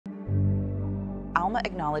Alma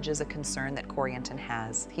acknowledges a concern that Corianton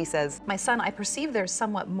has. He says, "My son, I perceive there's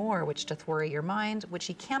somewhat more which doth worry your mind, which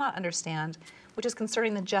ye cannot understand, which is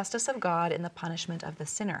concerning the justice of God in the punishment of the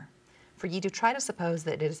sinner. For ye do try to suppose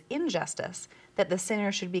that it is injustice that the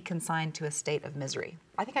sinner should be consigned to a state of misery."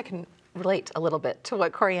 I think I can relate a little bit to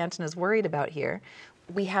what Corianton is worried about here.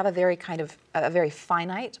 We have a very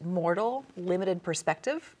finite, mortal, limited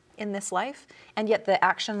perspective in this life, and yet the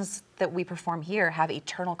actions that we perform here have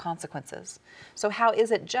eternal consequences. So how is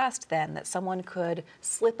it just then that someone could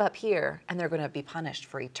slip up here and they're going to be punished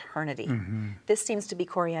for eternity? This seems to be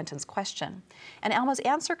Corianton's question. And Alma's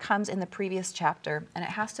answer comes in the previous chapter, and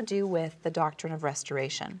it has to do with the doctrine of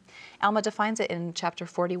restoration. Alma defines it in chapter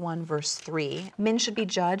 41, verse 3. Men should be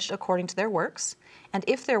judged according to their works, and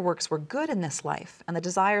if their works were good in this life, and the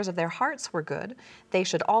desires of their hearts were good, they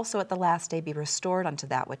should also at the last day be restored unto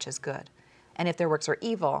that which is good. And if their works are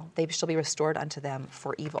evil, they shall be restored unto them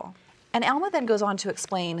for evil. And Alma then goes on to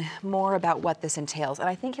explain more about what this entails. And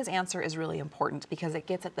I think his answer is really important because it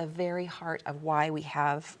gets at the very heart of why we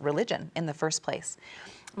have religion in the first place.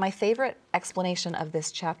 My favorite explanation of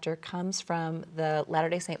this chapter comes from the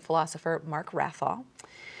Latter-day Saint philosopher Mark Rathall,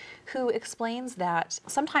 who explains that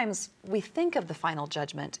sometimes we think of the final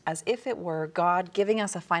judgment as if it were God giving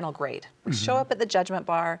us a final grade. We show up at the judgment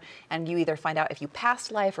bar, and you either find out if you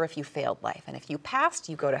passed life or if you failed life. And if you passed,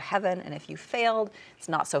 you go to heaven, and if you failed, it's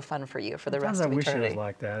not so fun for you for the rest of eternity. I wish it was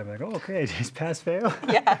like that. I'm like, oh, okay, just pass, fail.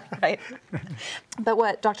 Yeah, right. But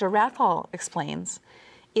what Dr. Rathall explains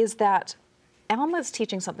is that Alma's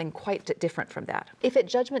teaching something quite different from that. If at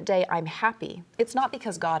Judgment Day I'm happy, it's not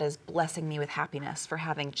because God is blessing me with happiness for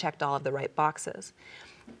having checked all of the right boxes.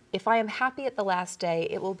 If I am happy at the last day,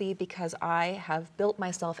 it will be because I have built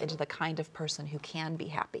myself into the kind of person who can be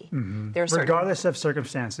happy. Regardless of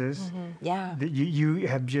circumstances, yeah, you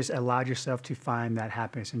have just allowed yourself to find that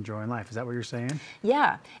happiness and joy in life. Is that what you're saying?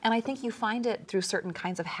 Yeah, and I think you find it through certain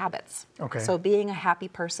kinds of habits. Okay. So being a happy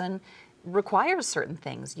person requires certain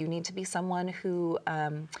things. You need to be someone who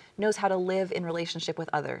knows how to live in relationship with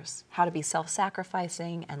others, how to be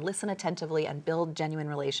self-sacrificing and listen attentively and build genuine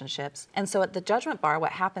relationships. And so at the judgment bar,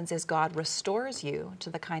 what happens is God restores you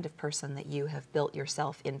to the kind of person that you have built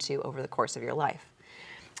yourself into over the course of your life.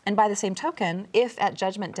 And by the same token, if at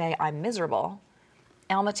Judgment Day I'm miserable,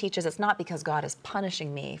 Alma teaches it's not because God is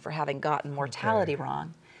punishing me for having gotten mortality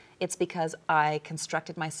wrong. It's because I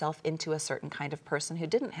constructed myself into a certain kind of person who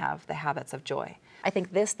didn't have the habits of joy. I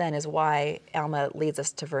think this then is why Alma leads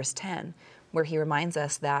us to verse 10, where he reminds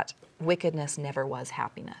us that wickedness never was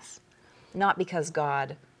happiness. Not because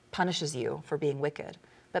God punishes you for being wicked,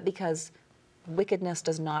 but because wickedness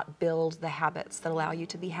does not build the habits that allow you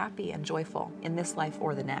to be happy and joyful in this life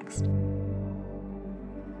or the next.